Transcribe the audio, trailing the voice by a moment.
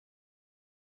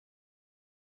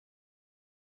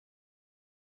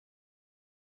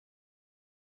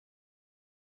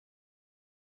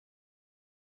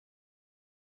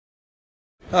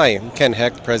Hi, I'm Ken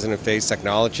Hecht, President of Phase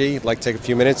Technology. I'd like to take a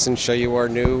few minutes and show you our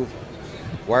new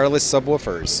wireless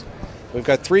subwoofers. We've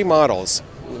got three models.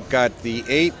 We've got the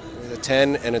 8, the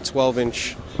 10, and a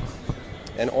 12-inch.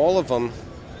 And all of them,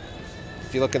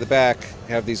 if you look at the back,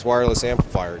 have these wireless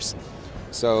amplifiers.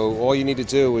 So all you need to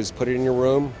do is put it in your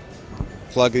room,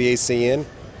 plug the AC in,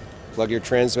 plug your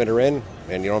transmitter in,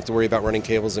 and you don't have to worry about running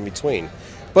cables in between.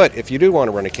 But if you do want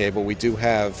to run a cable, we do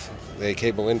have a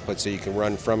cable input so you can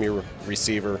run from your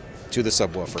receiver to the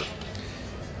subwoofer.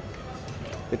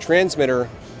 The transmitter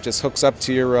just hooks up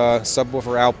to your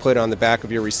subwoofer output on the back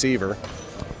of your receiver,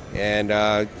 and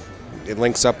it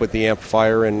links up with the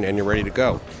amplifier, and you're ready to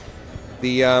go.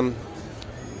 The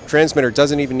transmitter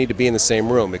doesn't even need to be in the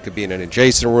same room. It could be in an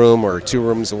adjacent room or 2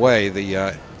 rooms away.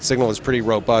 The signal is pretty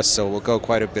robust, so we'll go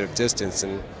quite a bit of distance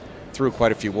and through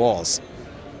quite a few walls.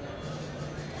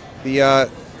 The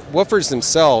woofers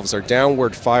themselves are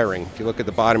downward firing. If you look at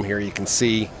the bottom here, you can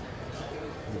see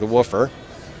the woofer.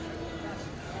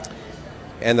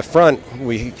 And the front,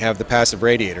 we have the passive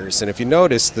radiators. And if you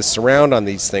notice, the surround on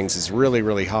these things is really,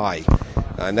 really high.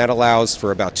 And that allows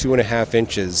for about 2.5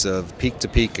 inches of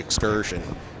peak-to-peak excursion.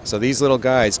 So these little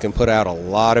guys can put out a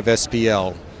lot of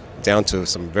SPL down to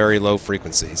some very low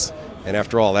frequencies. And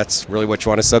after all, that's really what you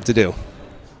want a sub to do.